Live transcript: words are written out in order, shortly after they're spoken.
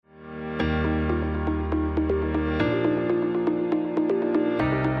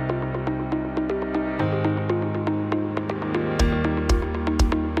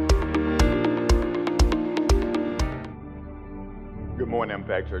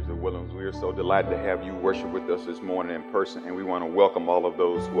Impact Church of Woodlands. We are so delighted to have you worship with us this morning in person, and we want to welcome all of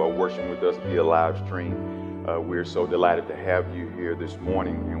those who are worshiping with us via live stream. We're so delighted to have you here this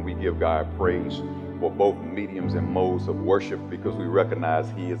morning, and we give God praise for both mediums and modes of worship because we recognize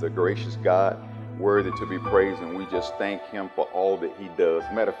He is a gracious God, worthy to be praised, and we just thank Him for all that He does.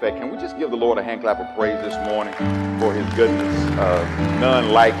 Matter of fact, can we just give the Lord a hand clap of praise this morning for His goodness?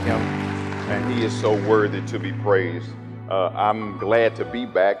 None like Him, and He is so worthy to be praised. I'm glad to be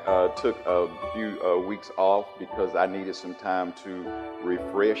back. Took a few weeks off because I needed some time to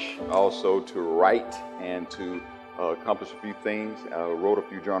refresh, also to write and to accomplish a few things. I wrote a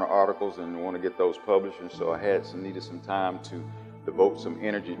few journal articles and want to get those published, and so I needed some time to devote some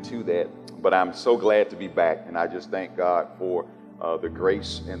energy to that. But I'm so glad to be back, and I just thank God for the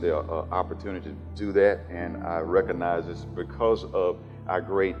grace and the opportunity to do that. And I recognize it's because of our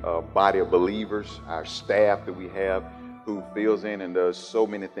great body of believers, our staff that we have, who fills in and does so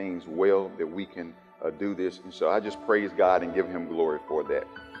many things well that we can do this. And so I just praise God and give Him glory for that.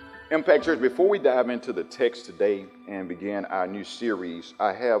 Impact Church, before we dive into the text today and begin our new series,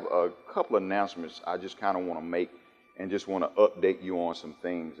 I have a couple of announcements I just kind of want to make and just want to update you on some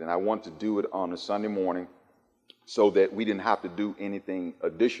things. And I want to do it on a Sunday morning so that we didn't have to do anything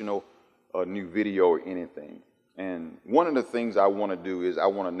additional, a new video or anything. And one of the things I want to do is I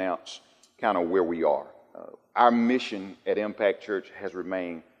want to announce kind of where we are. Our mission at Impact Church has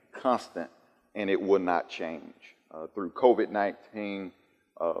remained constant, and it will not change. Through COVID-19,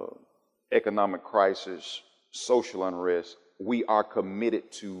 economic crisis, social unrest, we are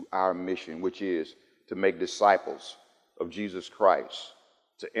committed to our mission, which is to make disciples of Jesus Christ,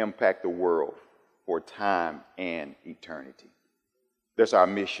 to impact the world for time and eternity. That's our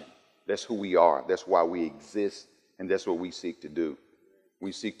mission. That's who we are. That's why we exist, and that's what we seek to do.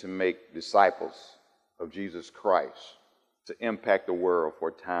 We seek to make disciples of Jesus Christ to impact the world for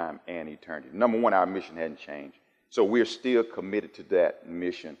time and eternity. Number one, our mission hadn't changed. So we're still committed to that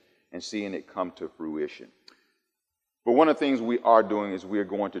mission and seeing it come to fruition. But one of the things we are doing is we're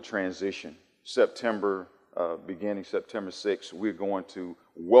going to transition. Beginning September 6th, we're going to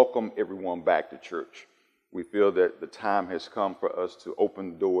welcome everyone back to church. We feel that the time has come for us to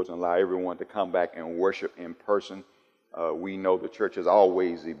open the doors and allow everyone to come back and worship in person. We know the church has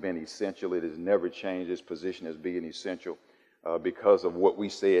always been essential. It has never changed its position as being essential because of what we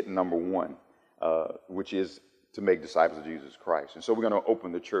said, number one, which is to make disciples of Jesus Christ. And so we're going to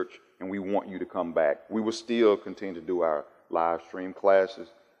open the church, and we want you to come back. We will still continue to do our live stream classes,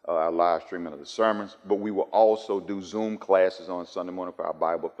 our live streaming of the sermons, but we will also do Zoom classes on Sunday morning for our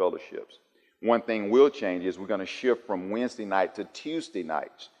Bible fellowships. One thing will change is we're going to shift from Wednesday night to Tuesday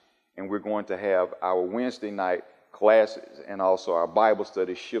nights, and we're going to have our Wednesday night classes and also our Bible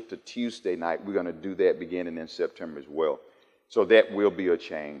study shift to Tuesday night. We're going to do that beginning in September as well. So that will be a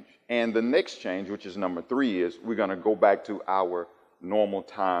change. And the next change, which is number 3, is we're going to go back to our normal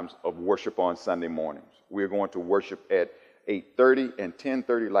times of worship on Sunday mornings. We're going to worship at 8:30 and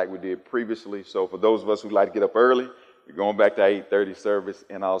 10:30 like we did previously. So for those of us who like to get up early, we're going back to our 8:30 service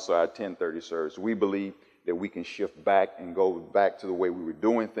and also our 10:30 service. We believe that we can shift back and go back to the way we were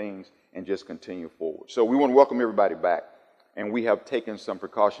doing things and just continue forward. So we want to welcome everybody back. And we have taken some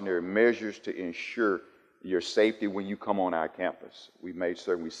precautionary measures to ensure your safety when you come on our campus. We made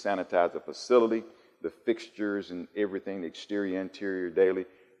certain we sanitize the facility, the fixtures and everything, the exterior, interior daily.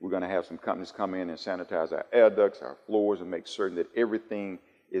 We're going to have some companies come in and sanitize our air ducts, our floors, and make certain that everything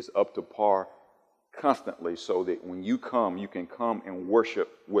is up to par constantly so that when you come, you can come and worship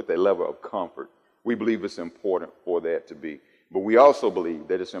with a level of comfort. We believe it's important for that to be. But we also believe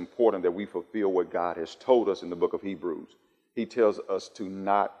that it's important that we fulfill what God has told us in the book of Hebrews. He tells us to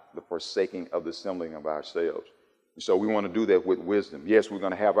not the forsaking of the assembling of ourselves. And so we want to do that with wisdom. Yes, we're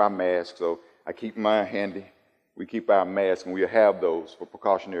going to have our masks, so I keep mine handy. We keep our masks, and we'll have those for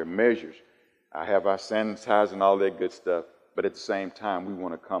precautionary measures. I have our sanitizer and all that good stuff, but at the same time, we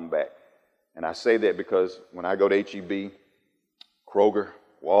want to come back. And I say that because when I go to H-E-B, Kroger,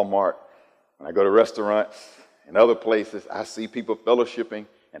 Walmart, when I go to restaurants and other places, I see people fellowshipping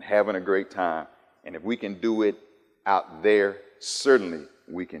and having a great time. And if we can do it out there, certainly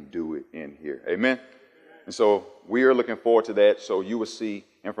we can do it in here. Amen? And so we are looking forward to that. So you will see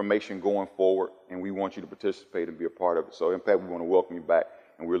information going forward, and we want you to participate and be a part of it. So, in fact, we want to welcome you back,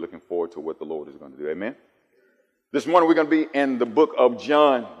 and we're looking forward to what the Lord is going to do. Amen? This morning we're going to be in the book of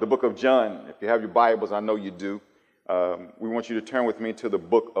John. The book of John. If you have your Bibles, I know you do. We want you to turn with me to the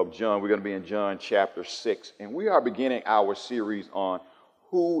book of John. We're going to be in John chapter 6, and we are beginning our series on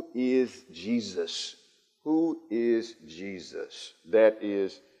Who is Jesus? Who is Jesus? That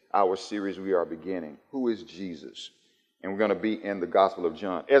is our series we are beginning. Who is Jesus? and we're going to be in the Gospel of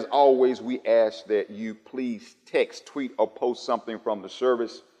John. As always, we ask that you please text, tweet, or post something from the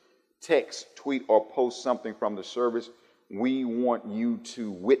service. Text, tweet, or post something from the service. We want you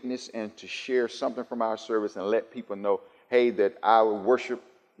to witness and to share something from our service and let people know, hey, that I worship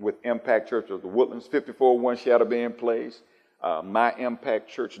with Impact Church of the Woodlands, 5401 Shadow Bend Place,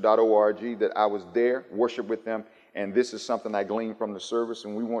 myimpactchurch.org, that I was there, worship with them, and this is something I gleaned from the service,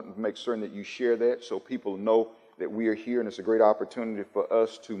 and we want to make certain that you share that so people know that we are here, and it's a great opportunity for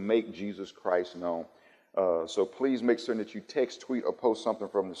us to make Jesus Christ known. So please make certain that you text, tweet, or post something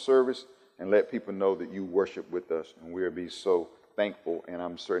from the service and let people know that you worship with us, and we'll be so thankful, and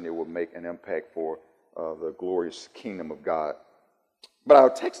I'm certain it will make an impact for the glorious kingdom of God. But our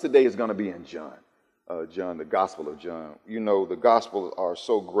text today is going to be in John, the Gospel of John. You know, the Gospels are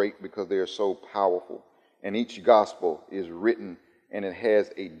so great because they are so powerful, and each Gospel is written and it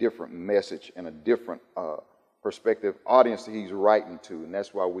has a different message and a different perspective audience that he's writing to, and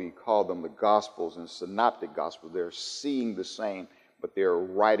that's why we call them the Gospels and Synoptic Gospels. They're seeing the same, but they're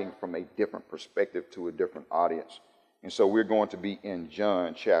writing from a different perspective to a different audience. And so we're going to be in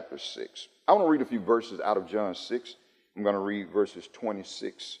John chapter 6. I want to read a few verses out of John 6. I'm going to read verses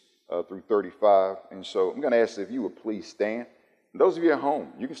 26 through 35. And so I'm going to ask if you would please stand. And those of you at home,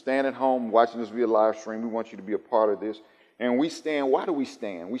 you can stand at home watching this via live stream. We want you to be a part of this. And we stand. Why do we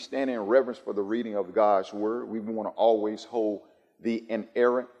stand? We stand in reverence for the reading of God's word. We want to always hold the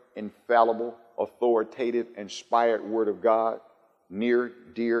inerrant, infallible, authoritative, inspired word of God near,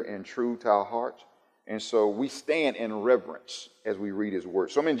 dear, and true to our hearts. And so we stand in reverence as we read his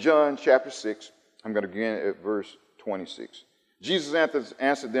word. So I'm in John chapter 6. I'm going to begin at verse 26. Jesus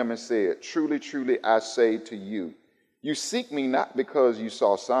answered them and said, "Truly, truly, I say to you, you seek me not because you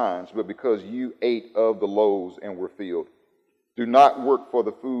saw signs, but because you ate of the loaves and were filled. Do not work for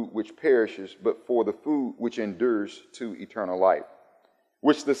the food which perishes, but for the food which endures to eternal life,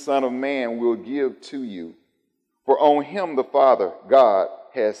 which the Son of Man will give to you. For on him the Father, God,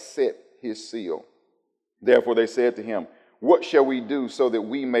 has set his seal." Therefore they said to him, "What shall we do so that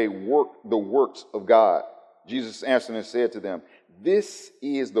we may work the works of God?" Jesus answered and said to them, "This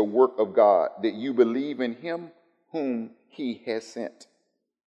is the work of God, that you believe in him whom he has sent."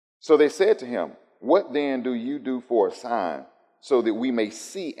 So they said to him, "What then do you do for a sign, so that we may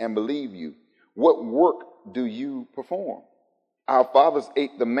see and believe you? What work do you perform? Our fathers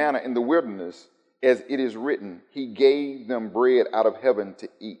ate the manna in the wilderness, as it is written, he gave them bread out of heaven to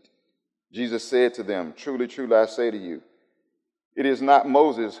eat." Jesus said to them, "Truly, truly, I say to you, it is not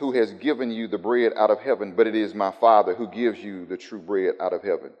Moses who has given you the bread out of heaven, but it is my Father who gives you the true bread out of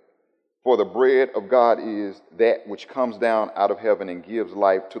heaven. For the bread of God is that which comes down out of heaven and gives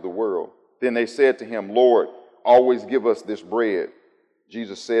life to the world." Then they said to him, "Lord, always give us this bread."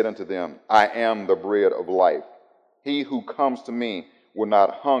 Jesus said unto them, "I am the bread of life. He who comes to me will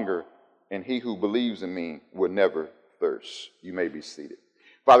not hunger, and he who believes in me will never thirst." You may be seated.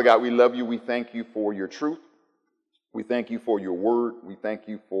 Father God, we love you. We thank you for your truth. We thank you for your word. We thank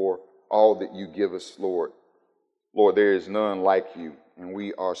you for all that you give us, Lord. Lord, there is none like you, and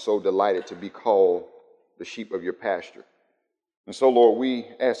we are so delighted to be called the sheep of your pasture. And so, Lord, we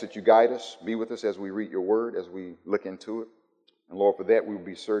ask that you guide us, be with us as we read your word, as we look into it. And Lord, for that we will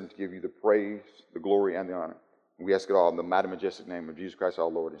be certain to give you the praise, the glory, and the honor. And we ask it all in the mighty, majestic name of Jesus Christ, our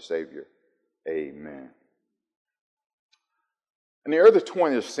Lord and Savior. Amen. In the early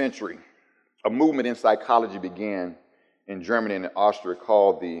 20th century, a movement in psychology began in Germany and Austria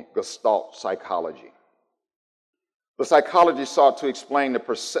called the Gestalt psychology. The psychology sought to explain the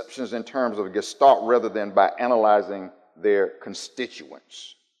perceptions in terms of a gestalt rather than by analyzing their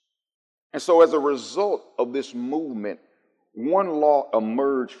constituents. And so as a result of this movement, one law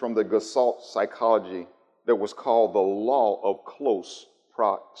emerged from the Gestalt psychology that was called the law of close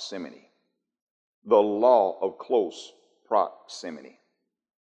proximity. The law of close proximity.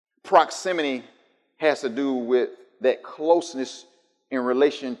 Proximity has to do with that closeness in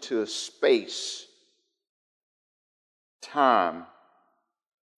relation to space, time,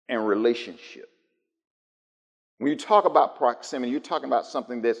 and relationship. When you talk about proximity, you're talking about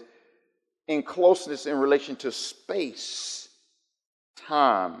something that's in closeness in relation to space,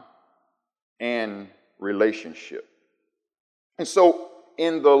 time, and relationship. And so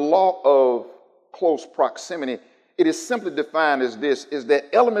in the law of close proximity, it is simply defined as this, is that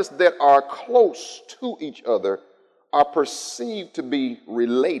elements that are close to each other are perceived to be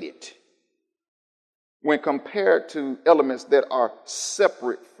related when compared to elements that are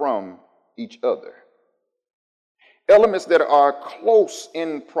separate from each other. Elements that are close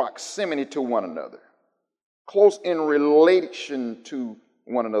in proximity to one another, close in relation to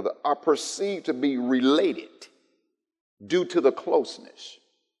one another, are perceived to be related due to the closeness.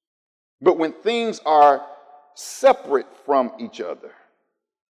 But when things are separate from each other,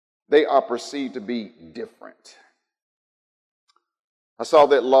 they are perceived to be different. I saw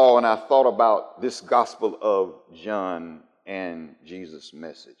that law and I thought about this Gospel of John and Jesus'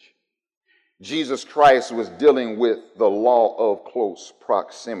 message. Jesus Christ was dealing with the law of close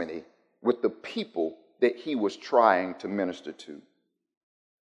proximity with the people that he was trying to minister to.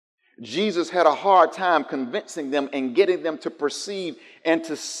 Jesus had a hard time convincing them and getting them to perceive and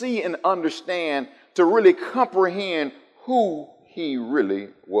to see and understand, to really comprehend who he really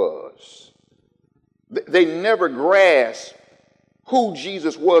was. They never grasped who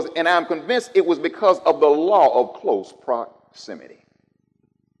Jesus was, and I'm convinced it was because of the law of close proximity.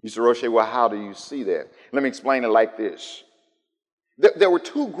 You say, Roche, well, how do you see that? Let me explain it like this. There were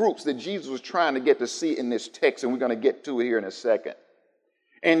two groups that Jesus was trying to get to see in this text, and we're going to get to it here in a second.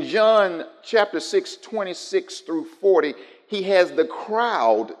 In John chapter 6, 26 through 40, he has the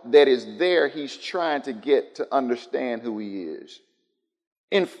crowd that is there he's trying to get to understand who he is.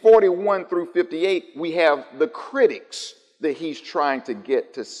 In 41 through 58, we have the critics that he's trying to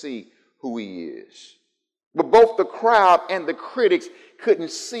get to see who he is. But both the crowd and the critics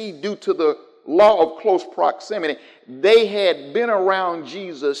couldn't see due to the law of close proximity. They had been around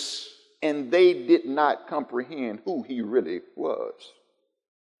Jesus and they did not comprehend who he really was.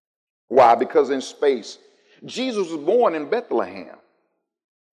 Why? Because in space, Jesus was born in Bethlehem,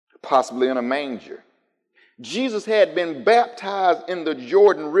 possibly in a manger. Jesus had been baptized in the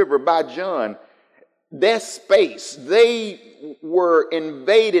Jordan River by John. That space, they were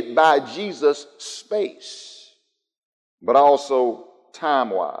invaded by Jesus' space, but also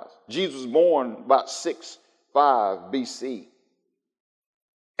time-wise. Jesus was born about 605 BC.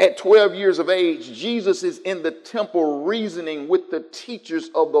 At 12 years of age, Jesus is in the temple reasoning with the teachers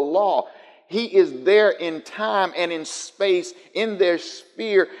of the law. He is there in time and in space, in their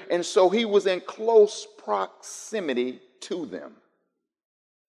sphere, and so he was in close proximity to them.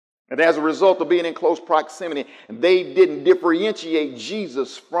 And as a result of being in close proximity, they didn't differentiate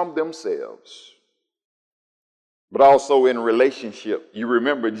Jesus from themselves. But also in relationship, you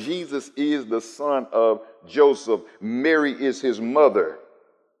remember Jesus is the son of Joseph. Mary is his mother.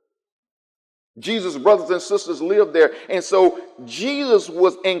 Jesus' brothers and sisters lived there. And so Jesus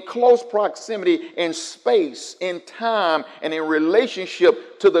was in close proximity in space, in time, and in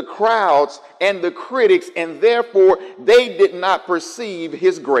relationship to the crowds and the critics, and therefore they did not perceive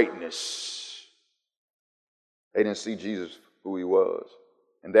his greatness. They didn't see Jesus who he was.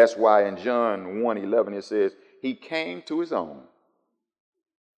 And that's why in John 1:11 it says, he came to his own,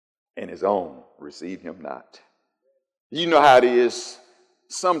 and his own received him not. You know how it is.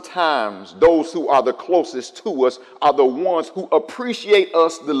 Sometimes those who are the closest to us are the ones who appreciate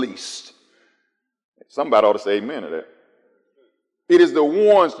us the least. Somebody ought to say amen to that. It is the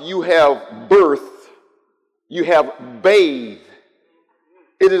ones you have birthed, you have bathed.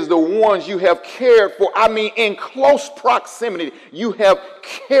 It is the ones you have cared for. I mean, in close proximity, you have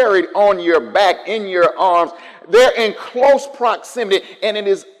carried on your back, in your arms. They're in close proximity, and it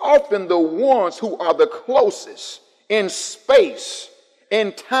is often the ones who are the closest in space,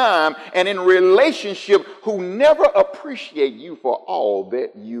 in time, and in relationship who never appreciate you for all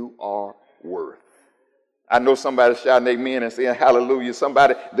that you are worth. I know somebody shouting amen and saying hallelujah.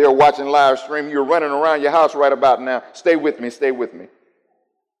 Somebody, they're watching live stream. You're running around your house right about now. Stay with me, stay with me.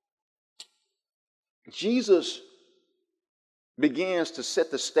 Jesus begins to set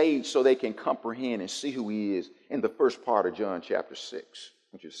the stage so they can comprehend and see who he is in the first part of John chapter 6. I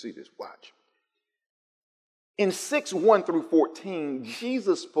want you to see this. Watch. In 6:1 through 14,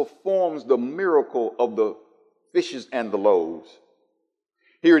 Jesus performs the miracle of the fishes and the loaves.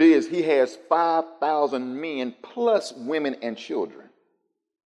 Here it is. He has 5,000 men plus women and children.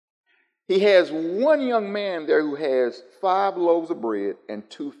 He has one young man there who has 5 loaves of bread and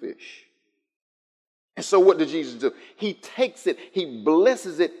 2 fish. And so what did Jesus do? He takes it, he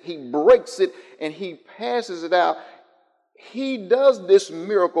blesses it, he breaks it, and he passes it out. He does this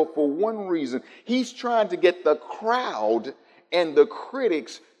miracle for one reason. He's trying to get the crowd and the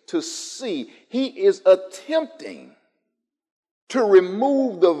critics to see. He is attempting to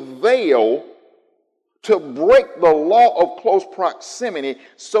remove the veil, to break the law of close proximity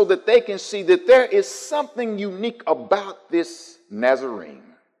so that they can see that there is something unique about this Nazarene.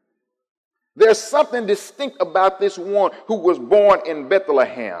 There's something distinct about this one who was born in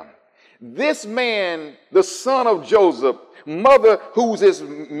Bethlehem. This man, the son of Joseph, Mary who's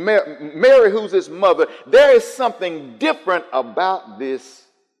his mother, there is something different about this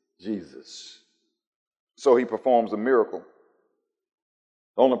Jesus. So he performs a miracle.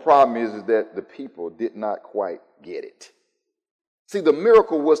 The only problem is that the people did not quite get it. See, the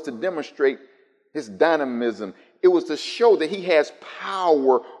miracle was to demonstrate his dynamism. It was to show that he has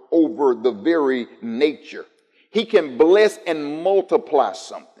power over the very nature. He can bless and multiply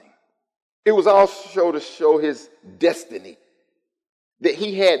something. It was also to show his destiny, that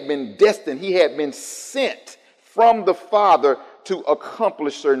he had been destined, he had been sent from the Father to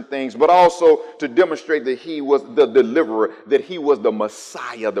accomplish certain things, but also to demonstrate that he was the deliverer, that he was the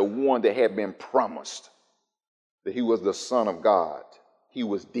Messiah, the one that had been promised, that he was the Son of God. He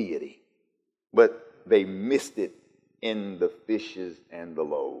was deity. But they missed it in the fishes and the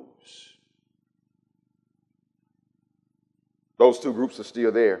loaves. Those two groups are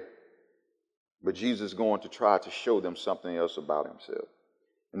still there. But Jesus is going to try to show them something else about himself.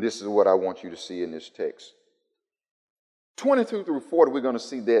 And this is what I want you to see in this text. 22 through 40, we're going to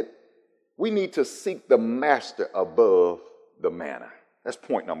see that we need to seek the master above the manna. That's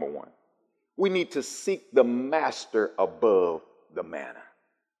point number one. We need to seek the master above the manna.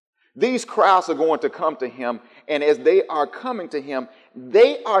 These crowds are going to come to him, and as they are coming to him,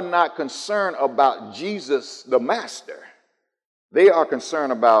 they are not concerned about Jesus, the master. They are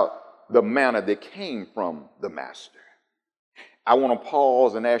concerned about the manna that came from the master. I want to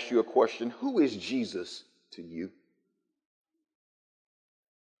pause and ask you a question. Who is Jesus to you?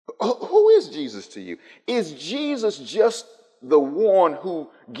 Who is Jesus to you? Is Jesus just the one who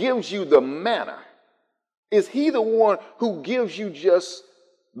gives you the manna? Is he the one who gives you just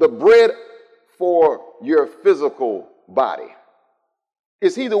the bread for your physical body?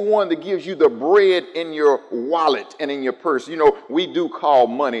 Is he the one that gives you the bread in your wallet and in your purse? You know, we do call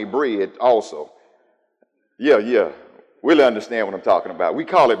money bread also. Yeah. We'll understand what I'm talking about. We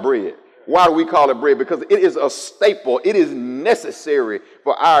call it bread. Why do we call it bread? Because it is a staple. It is necessary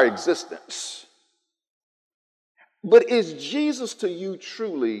for our existence. But is Jesus to you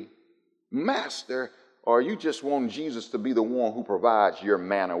truly master, or you just want Jesus to be the one who provides your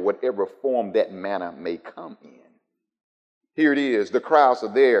manna, whatever form that manna may come in? Here it is. The crowds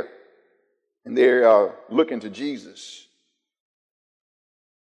are there, and they are looking to Jesus.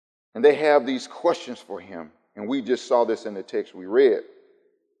 And they have these questions for him. And we just saw this in the text we read.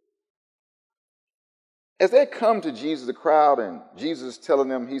 As they come to Jesus, the crowd, and Jesus is telling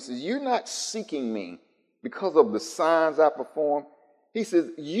them, he says, you're not seeking me because of the signs I perform. He says,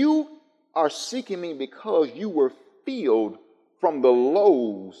 you are seeking me because you were filled from the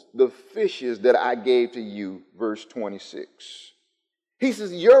loaves, the fishes that I gave to you, verse 26. He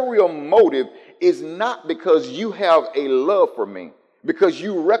says, your real motive is not because you have a love for me, because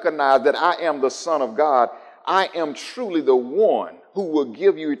you recognize that I am the Son of God. I am truly the one who will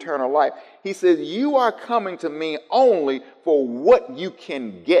give you eternal life. He says, you are coming to me only for what you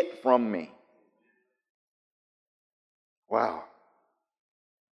can get from me. Wow.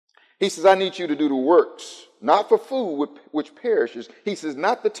 He says, I need you to do the works, not for food which perishes. He says,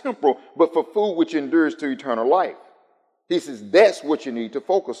 not the temporal, but for food which endures to eternal life. He says, that's what you need to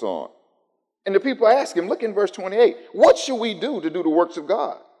focus on. And the people ask him, look in verse 28, what should we do to do the works of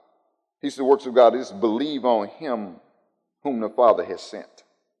God? He said, the works of God is believe on him whom the Father has sent.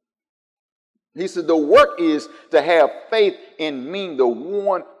 He said, the work is to have faith in me, the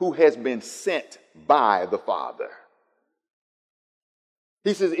one who has been sent by the Father.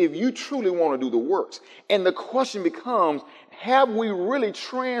 He says, if you truly want to do the works, and the question becomes, have we really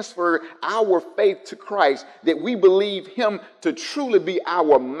transferred our faith to Christ, that we believe him to truly be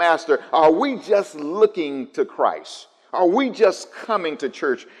our master? Are we just looking to Christ? Are we just coming to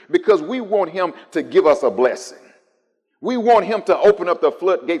church because we want him to give us a blessing? We want him to open up the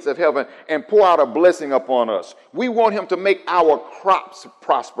floodgates of heaven and pour out a blessing upon us. We want him to make our crops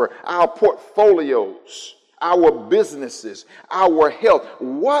prosper, our portfolios, our businesses, our health.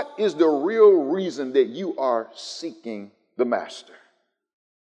 What is the real reason that you are seeking the master?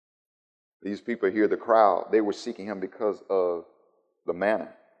 These people here, the crowd, they were seeking him because of the manna.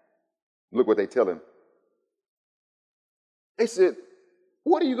 Look what they tell him. They said,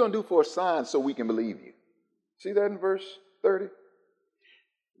 what are you going to do for a sign so we can believe you? See that in verse 30?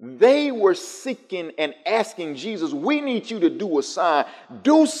 They were seeking and asking Jesus, we need you to do a sign,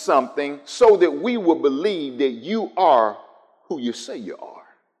 do something so that we will believe that you are who you say you are.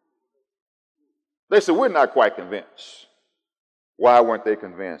 They said, we're not quite convinced. Why weren't they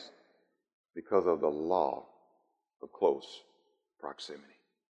convinced? Because of the law of close proximity.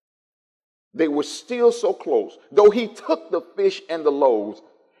 They were still so close. Though he took the fish and the loaves,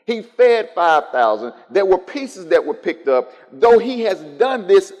 he fed 5,000. There were pieces that were picked up. Though he has done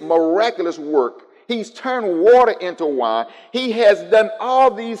this miraculous work, he's turned water into wine. He has done all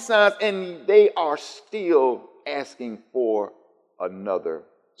these signs, and they are still asking for another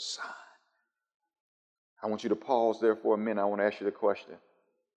sign. I want you to pause there for a minute. I want to ask you the question.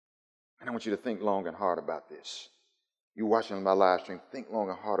 And I want you to think long and hard about this. You're watching my live stream. Think long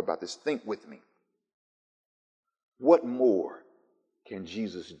and hard about this. Think with me. What more can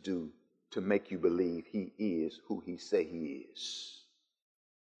Jesus do to make you believe he is who he say he is?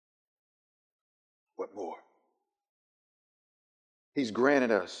 What more? He's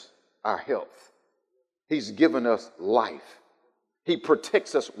granted us our health. He's given us life. He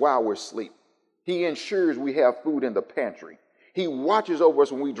protects us while we're asleep. He ensures we have food in the pantry. He watches over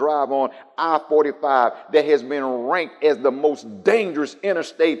us when we drive on I-45 that has been ranked as the most dangerous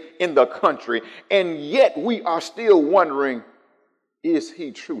interstate in the country. And yet we are still wondering, is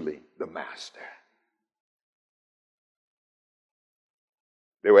he truly the master?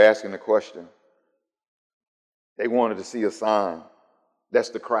 They were asking the question. They wanted to see a sign. That's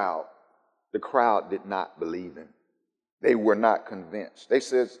the crowd. The crowd did not believe him. They were not convinced. They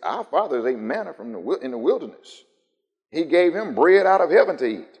said, our fathers ate manna in the wilderness. He gave him bread out of heaven to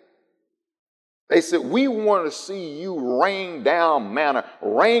eat. They said, we want to see you rain down manna,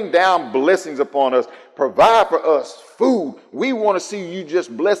 rain down blessings upon us, provide for us food. We want to see you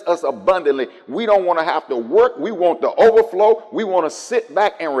just bless us abundantly. We don't want to have to work. We want the overflow. We want to sit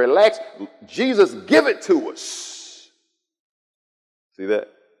back and relax. Jesus, give it to us. See that?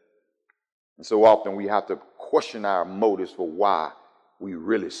 And so often we have to question our motives for why we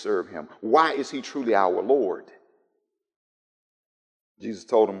really serve him. Why is he truly our Lord? Jesus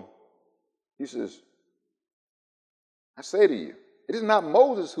told him, he says, I say to you, it is not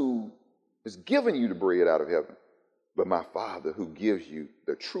Moses who has given you the bread out of heaven, but my Father who gives you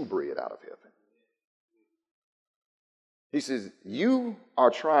the true bread out of heaven. He says, you are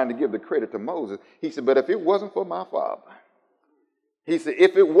trying to give the credit to Moses. He said, but if it wasn't for my Father, he said,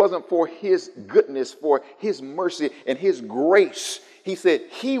 if it wasn't for his goodness, for his mercy and his grace, he said,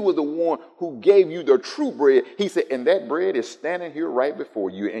 he was the one who gave you the true bread. He said, and that bread is standing here right before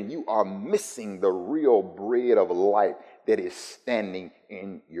you, and you are missing the real bread of life that is standing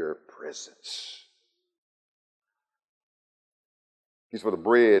in your presence. He said, for the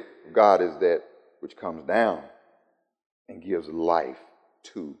bread of God is that which comes down and gives life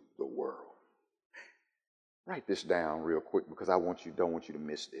to the world. Write this down real quick because I don't want you to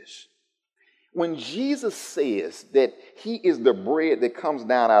miss this. When Jesus says that he is the bread that comes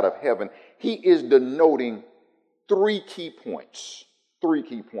down out of heaven, he is denoting three key points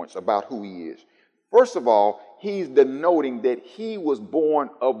about who he is. First of all, he's denoting that he was born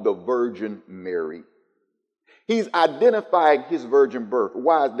of the Virgin Mary. He's identifying his virgin birth.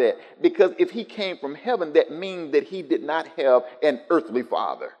 Why is that? Because if he came from heaven, that means that he did not have an earthly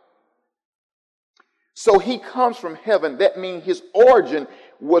father. So he comes from heaven. That means his origin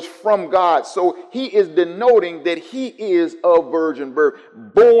was from God. So he is denoting that he is of virgin birth,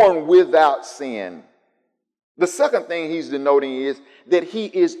 born without sin. The second thing he's denoting is that he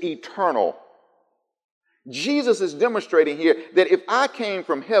is eternal. Jesus is demonstrating here that if I came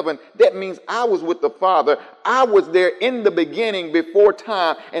from heaven, that means I was with the Father. I was there in the beginning before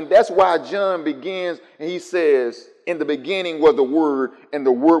time. And that's why John begins and he says, in the beginning was the Word, and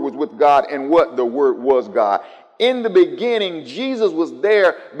the Word was with God, and what? The Word was God. In the beginning, Jesus was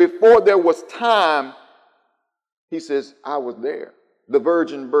there before there was time. He says, I was there. The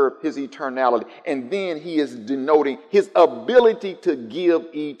virgin birth, his eternality. And then he is denoting his ability to give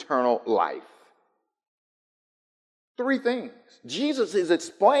eternal life. Three things. Jesus is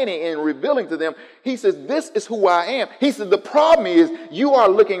explaining and revealing to them. He says, this is who I am. He says, the problem is you are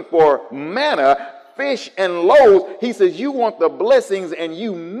looking for manna, fish, and loaves. He says, you want the blessings and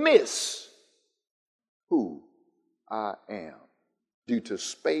you miss who I am due to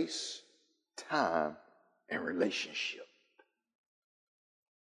space, time, and relationship.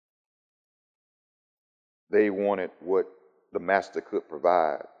 They wanted what the master could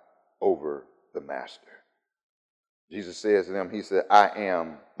provide over the master. Jesus says to them, he said, I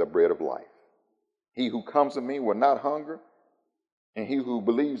am the bread of life. He who comes to me will not hunger, and he who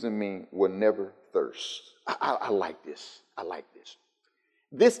believes in me will never thirst. I like this. I like this.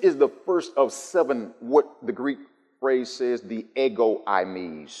 This is the first of 7, what the Greek phrase says, the ego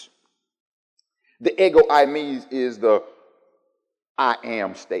eimi. The ego eimi is the I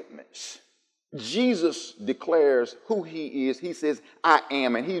am statements. Jesus declares who he is. He says, I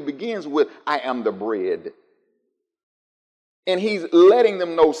am. And he begins with, I am the bread. And he's letting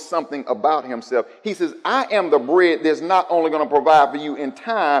them know something about himself. He says, I am the bread that's not only going to provide for you in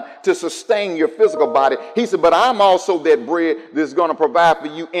time to sustain your physical body. He said, but I'm also that bread that's going to provide for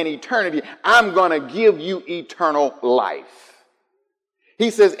you in eternity. I'm going to give you eternal life. He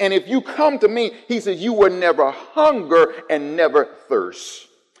says, and if you come to me, he says, you will never hunger and never thirst.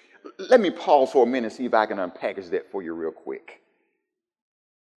 Let me pause for a minute and see if I can unpackage that for you real quick.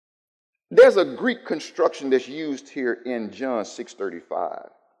 There's a Greek construction that's used here in John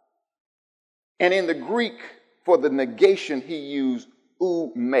 6:35. And in the Greek, for the negation, he used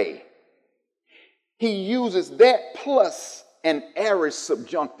oume. He uses that plus an aorist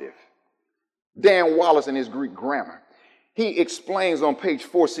subjunctive. Dan Wallace in his Greek grammar, he explains on page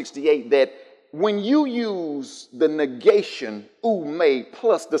 468 that when you use the negation oume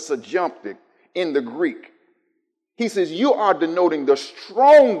plus the subjunctive in the Greek, he says you are denoting the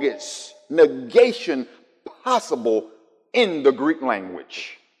strongest negation possible in the Greek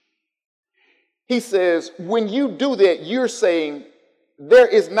language. He says when you do that, you're saying there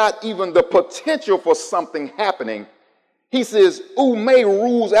is not even the potential for something happening. He says oume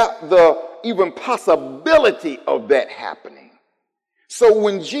rules out the even possibility of that happening. So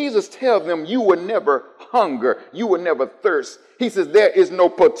when Jesus tells them you will never hunger, you will never thirst, he says there is no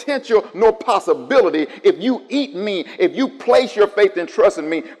potential, no possibility if you eat me, if you place your faith and trust in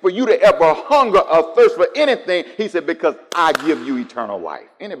me, for you to ever hunger or thirst for anything. He said, because I give you eternal life.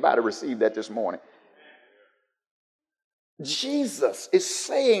 Anybody receive that this morning? Jesus is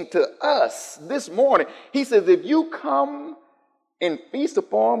saying to us this morning, he says, if you come and feast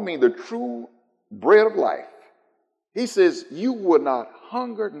upon me, the true bread of life, he says, you will not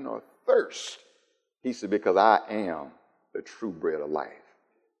hunger nor thirst. He said, because I am the true bread of life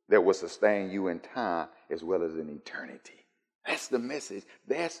that will sustain you in time as well as in eternity. That's the message.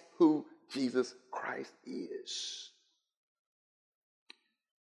 That's who Jesus Christ is.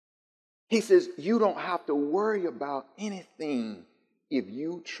 He says, you don't have to worry about anything if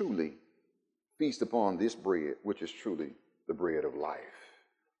you truly feast upon this bread, which is truly the bread of life.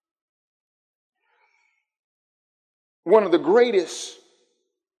 One of the greatest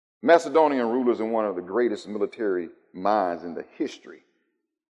Macedonian rulers and one of the greatest military minds in the history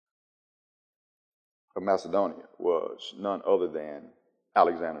of Macedonia was none other than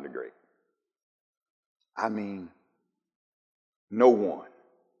Alexander the Great. I mean, no one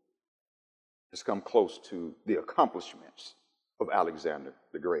has come close to the accomplishments of Alexander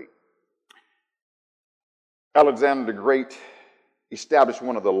the Great. Alexander the Great established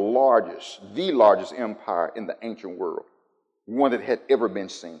one of the largest empire in the ancient world, one that had ever been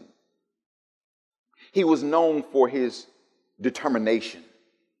seen. He was known for his determination,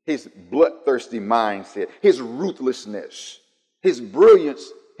 his bloodthirsty mindset, his ruthlessness, his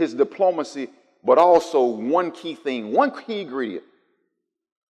brilliance, his diplomacy, but also one key thing, one key ingredient,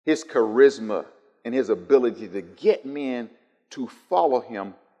 his charisma and his ability to get men to follow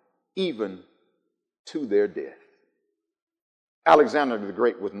him even to their death. Alexander the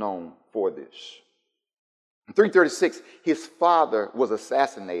Great was known for this. In 336, his father was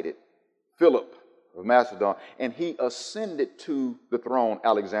assassinated, Philip of Macedon, and he ascended to the throne,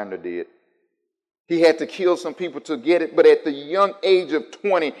 Alexander did. He had to kill some people to get it, but at the young age of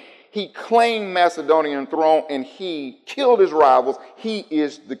 20, he claimed Macedonian throne and he killed his rivals. He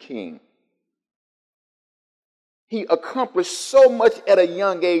is the king. He accomplished so much at a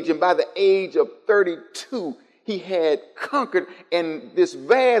young age, and by the age of 32, he had conquered in this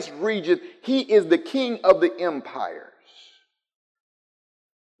vast region. He is the king of the empires.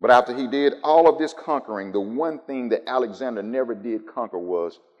 But after he did all of this conquering, the one thing that Alexander never did conquer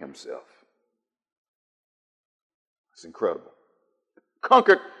was himself. It's incredible.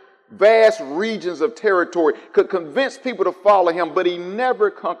 Conquered vast regions of territory, could convince people to follow him, but he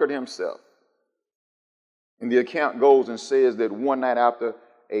never conquered himself. And the account goes and says that one night after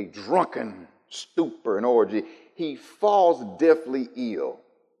a drunken stupor and orgy, he falls deathly ill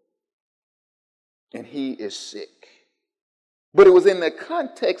and he is sick. But it was in the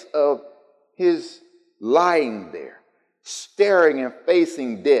context of his lying there, staring and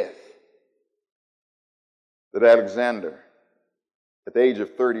facing death, that Alexander, at the age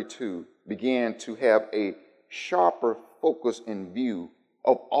of 32, began to have a sharper focus in view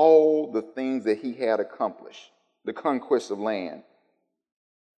of all the things that he had accomplished, the conquest of land,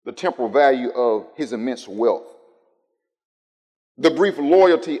 the temporal value of his immense wealth, the brief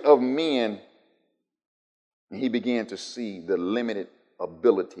loyalty of men, and he began to see the limited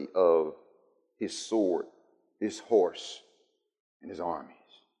ability of his sword, his horse, and his armies.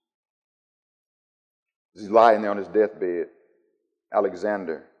 As he's lying there on his deathbed,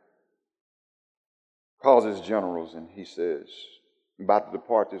 Alexander calls his generals and he says, I'm about to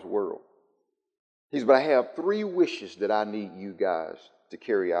depart this world. He says, but I have 3 wishes that I need you guys to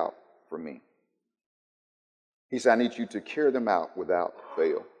carry out for me. He said, I need you to carry them out without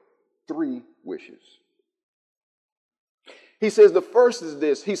fail. 3 wishes. He says the first is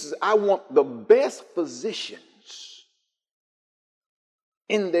this. He says, I want the best physicians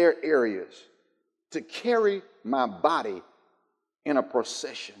in their areas to carry my body in a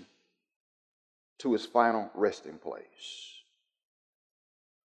procession to its final resting place.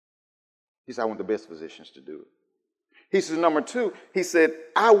 He said, I want the best physicians to do it. He says, number two, he said,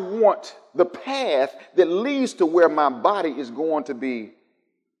 I want the path that leads to where my body is going to be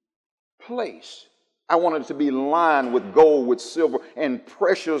placed. I want it to be lined with gold, with silver, and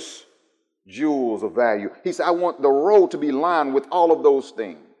precious jewels of value. He said, I want the road to be lined with all of those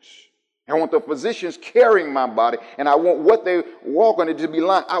things. I want the physicians carrying my body, and I want what they walk on it to be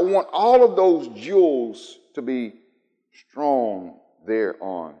lined. I want all of those jewels to be strong there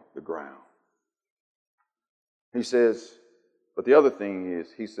on the ground. He says, but the other thing is,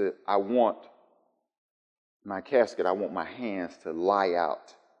 he said, I want my casket, I want my hands to lie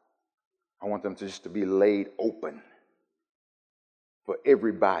out. I want them to just to be laid open for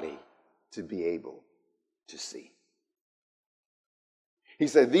everybody to be able to see. He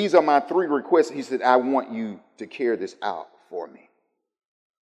said, these are my three requests. He said, I want you to carry this out for me.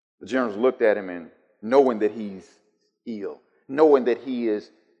 The generals looked at him, and knowing that he's ill, knowing that he is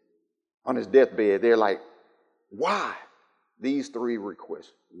on his deathbed, they're like, why these three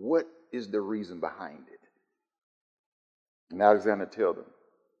requests? What is the reason behind it? And Alexander tells them.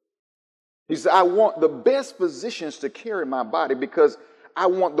 He said, I want the best physicians to carry my body because I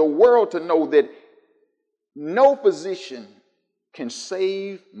want the world to know that no physician can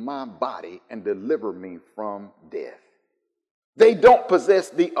save my body and deliver me from death. They don't possess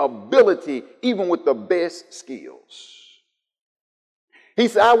the ability, even with the best skills. He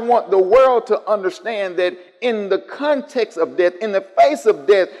said, I want the world to understand that in the context of death, in the face of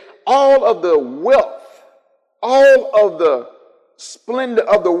death, all of the wealth, all of the splendor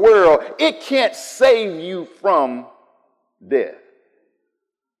of the world, it can't save you from death.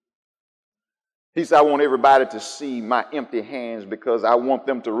 He said, I want everybody to see my empty hands because I want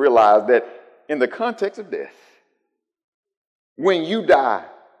them to realize that in the context of death, when you die,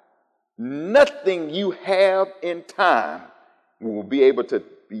 nothing you have in time will be able to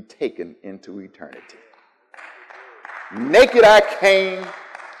be taken into eternity. Naked I came,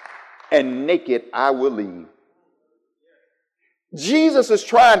 and naked I will leave. Jesus is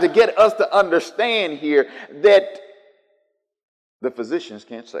trying to get us to understand here that the physicians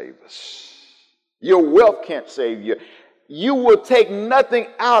can't save us. Your wealth can't save you. You will take nothing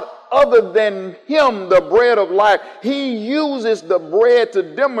out other than him, the bread of life. He uses the bread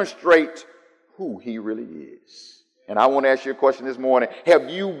to demonstrate who he really is. And I want to ask you a question this morning. Have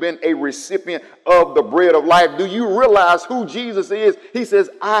you been a recipient of the bread of life? Do you realize who Jesus is? He says,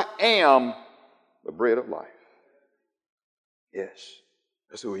 I am the bread of life. Yes,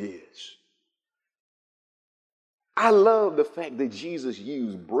 that's who he is. I love the fact that Jesus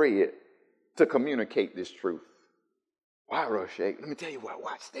used bread to communicate this truth. Why, Roche? Let me tell you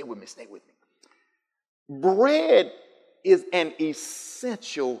why. Stay with me. Bread is an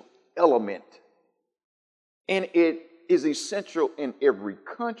essential element, and it is essential in every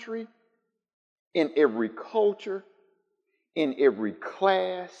country, in every culture, in every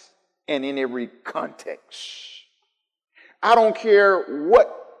class, and in every context. I don't care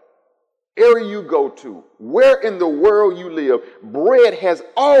what area you go to, where in the world you live, bread has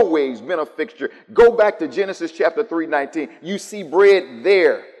always been a fixture. Go back to Genesis chapter 3:19. You see bread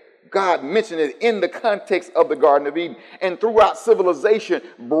there. God mentioned it in the context of the Garden of Eden. And throughout civilization,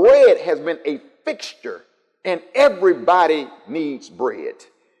 bread has been a fixture, and everybody needs bread.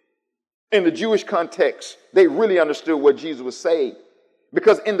 In the Jewish context, they really understood what Jesus was saying.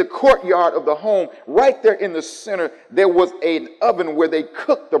 Because in the courtyard of the home, right there in the center, there was an oven where they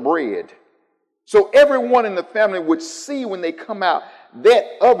cooked the bread. So everyone in the family would see when they come out that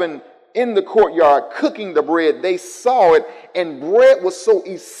oven in the courtyard cooking the bread. They saw it, and bread was so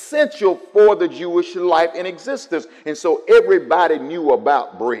essential for the Jewish life and existence. And so everybody knew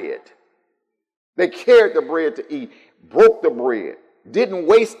about bread. They carried the bread to eat, broke the bread, didn't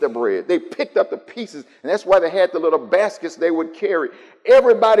waste the bread. They picked up the pieces, and that's why they had the little baskets they would carry.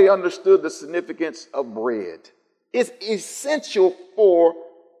 Everybody understood the significance of bread. It's essential for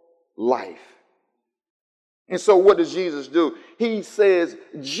life. And so what does Jesus do? He says,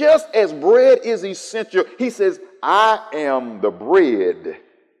 just as bread is essential, he says, I am the bread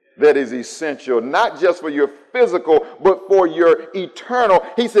that is essential, not just for your physical, but for your eternal.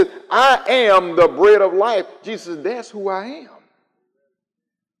 He says, I am the bread of life. Jesus says, that's who I am.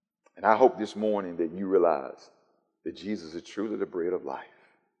 And I hope this morning that you realize that Jesus is truly the bread of life.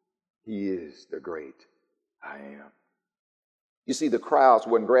 He is the great I am. You see, the crowds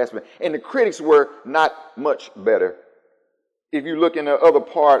weren't grasping, and the critics were not much better. If you look in the other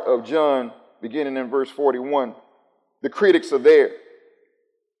part of John, beginning in verse 41, the critics are there.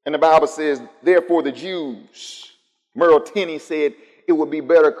 And the Bible says, therefore the Jews, Merle Tenney said it would be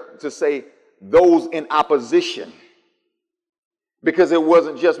better to say those in opposition. Because it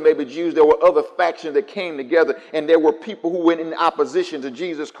wasn't just maybe Jews, there were other factions that came together, and there were people who went in opposition to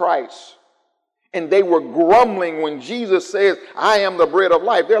Jesus Christ. And they were grumbling when Jesus says, I am the bread of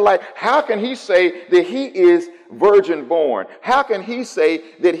life. They're like, how can he say that he is virgin born? How can he say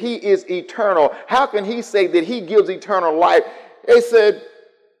that he is eternal? How can he say that he gives eternal life? They said,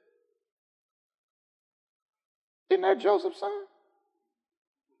 isn't that Joseph's son?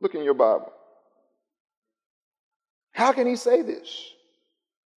 Look in your Bible. How can he say this?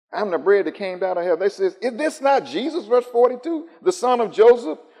 I'm the bread that came down to heaven. They says, is this not Jesus, verse 42, the son of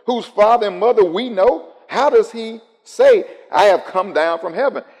Joseph, whose father and mother we know? How does he say, I have come down from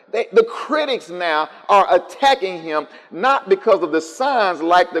heaven? The critics now are attacking him, not because of the signs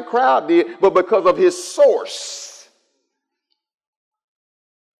like the crowd did, but because of his source.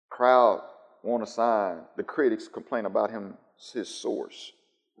 Crowd want a sign. The critics complain about him, his source.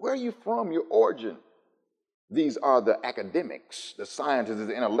 Where are you from? Your origin. These are the academics, the scientists,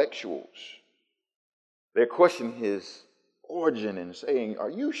 the intellectuals. They're questioning his origin and saying, are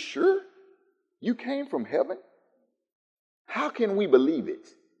you sure you came from heaven? How can we believe it?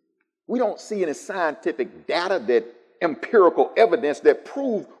 We don't see any scientific data, that empirical evidence that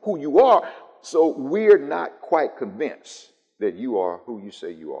prove who you are, so we're not quite convinced that you are who you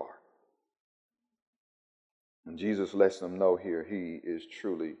say you are. And Jesus lets them know here he is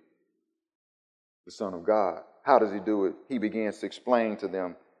truly the Son of God. How does he do it? He begins to explain to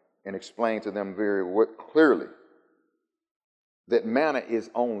them very clearly that manna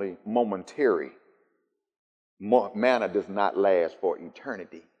is only momentary. Manna does not last for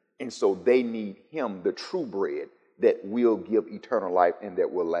eternity. And so they need him, the true bread, that will give eternal life and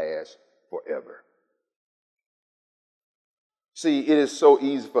that will last forever. See, it is so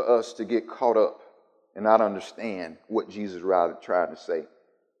easy for us to get caught up and not understand what Jesus is rather trying to say.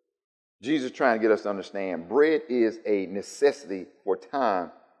 Jesus is trying to get us to understand bread is a necessity for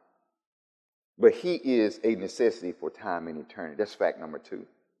time, but he is a necessity for time and eternity. That's fact number 2.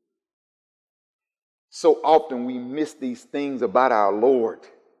 So often we miss these things about our Lord.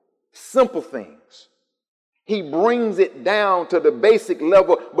 Simple things. He brings it down to the basic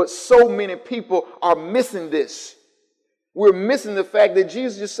level, but so many people are missing this. We're missing the fact that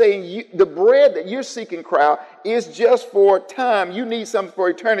Jesus is saying the bread that you're seeking, crowd, is just for time. You need something for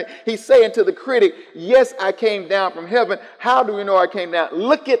eternity. He's saying to the critic, yes, I came down from heaven. How do we know I came down?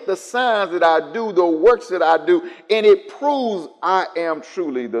 Look at the signs that I do, the works that I do, and it proves I am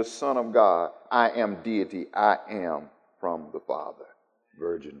truly the Son of God. I am deity. I am from the Father,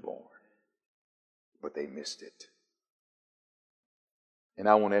 virgin born. But they missed it. And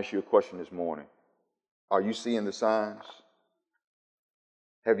I want to ask you a question this morning. Are you seeing the signs?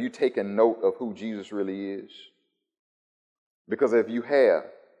 Have you taken note of who Jesus really is? Because if you have,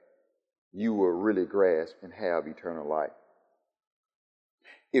 you will really grasp and have eternal life.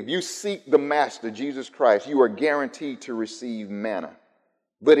 If you seek the Master, Jesus Christ, you are guaranteed to receive manna.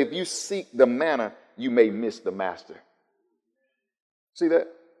 But if you seek the manna, you may miss the Master. See that?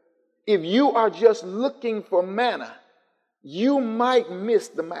 If you are just looking for manna, you might miss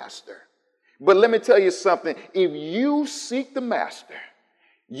the Master. But let me tell you something. If you seek the Master,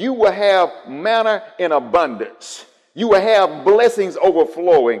 you will have manna in abundance. You will have blessings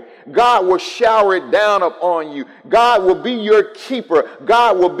overflowing. God will shower it down upon you. God will be your keeper.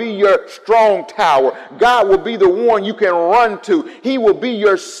 God will be your strong tower. God will be the one you can run to. He will be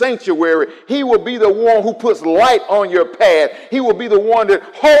your sanctuary. He will be the one who puts light on your path. He will be the one that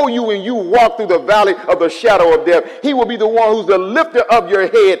holds you when you walk through the valley of the shadow of death. He will be the one who's the lifter of your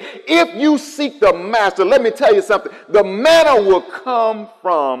head. If you seek the Master, let me tell you something. The manna will come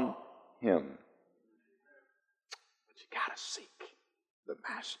from him. Got to seek the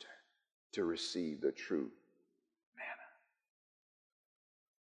Master to receive the true manna.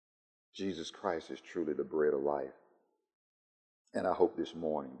 Jesus Christ is truly the bread of life. And I hope this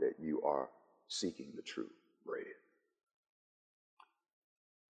morning that you are seeking the true bread.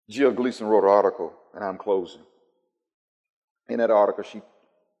 Jill Gleason wrote an article, and I'm closing. In that article, she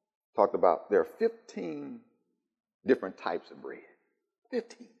talked about there are 15 different types of bread.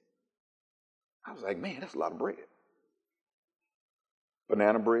 15. I was like, man, that's a lot of bread.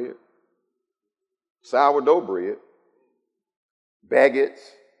 Banana bread, sourdough bread, baguettes,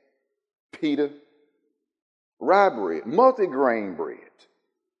 pita, rye bread, multigrain bread,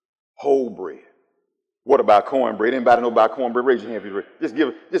 whole bread. What about cornbread? Anybody know about cornbread? Raise your hand.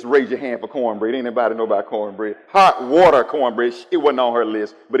 Just raise your hand for cornbread. Anybody know about cornbread? Hot water cornbread. It wasn't on her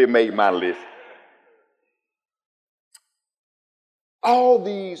list, but it made my list. All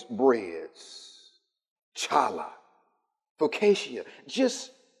these breads, challah, focaccia,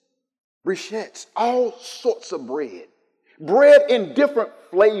 just brichettes, all sorts of bread. Bread in different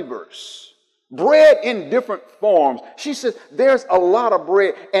flavors. Bread in different forms. She says there's a lot of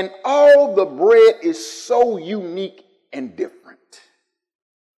bread, and all the bread is so unique and different.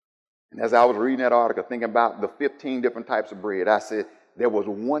 And as I was reading that article, thinking about the 15 different types of bread, I said there was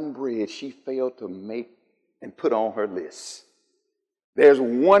one bread she failed to make and put on her list. There's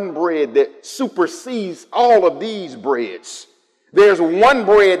one bread that supersedes all of these breads. There's one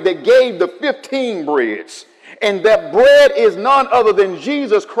bread that gave the 15 breads. And that bread is none other than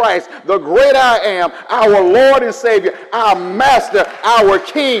Jesus Christ, the great I am, our Lord and Savior, our Master, our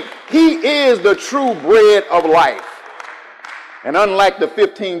King. He is the true bread of life. And unlike the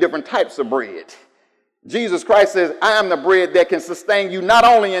 15 different types of bread, Jesus Christ says, I am the bread that can sustain you not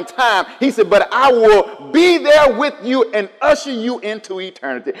only in time, he said, but I will be there with you and usher you into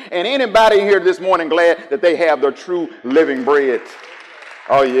eternity. And anybody here this morning glad that they have the true living bread?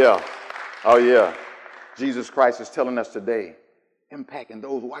 Oh yeah. Oh yeah. Jesus Christ is telling us today, impacting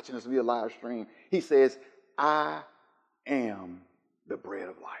those watching us via live stream. He says, I am the bread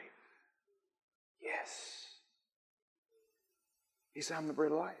of life. Yes. He said, I'm the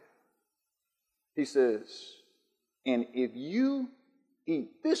bread of life. He says, and if you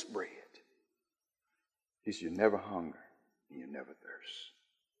eat this bread, he said, you never hunger and you never thirst.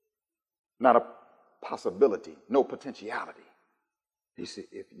 Not a possibility, no potentiality. He said,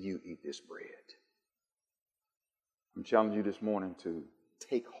 if you eat this bread. I'm challenging you this morning to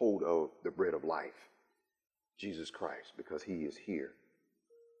take hold of the bread of life, Jesus Christ, because he is here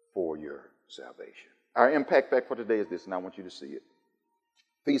for your salvation. Our impact fact for today is this, and I want you to see it.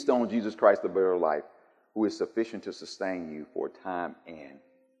 Feast on Jesus Christ, the bread of life, who is sufficient to sustain you for time and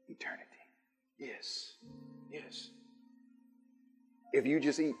eternity. Yes, yes. If you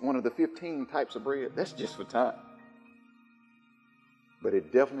just eat one of the 15 types of bread, that's just for time. But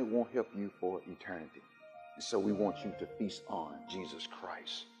it definitely won't help you for eternity. And so we want you to feast on Jesus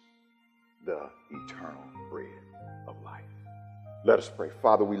Christ, the eternal bread of life. Let us pray.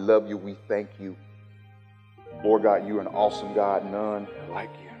 Father, we love you. We thank you. Lord God, you're an awesome God, none like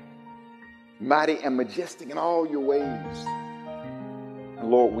you. Mighty and majestic in all your ways. And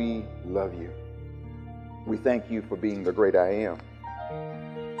Lord, we love you. We thank you for being the great I am.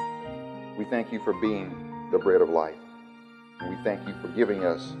 We thank you for being the bread of life. And we thank you for giving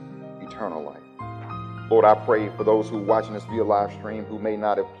us eternal life. Lord, I pray for those who are watching us via live stream who may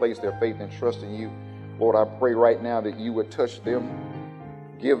not have placed their faith and trust in you. Lord, I pray right now that you would touch them,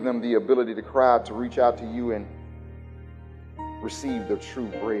 give them the ability to cry out, to reach out to you and receive the true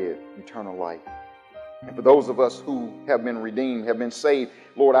bread, eternal life. And for those of us who have been redeemed, have been saved,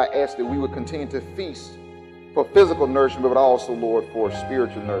 Lord, I ask that we would continue to feast for physical nourishment, but also, Lord, for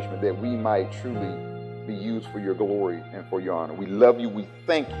spiritual nourishment, that we might truly be used for your glory and for your honor. We love you. We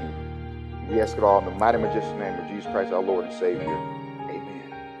thank you. We ask it all in the mighty, majestic name of Jesus Christ, our Lord and Savior.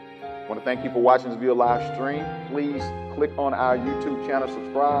 Amen. I want to thank you for watching this via live stream. Please click on our YouTube channel,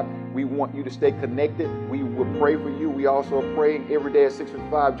 subscribe. We want you to stay connected. We will pray for you. We also are praying every day at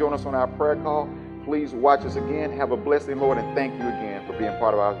 6:55. Join us on our prayer call. Please watch us again. Have a blessed day, Lord, and thank you again for being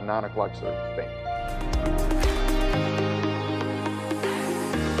part of our 9 o'clock service. Thank you.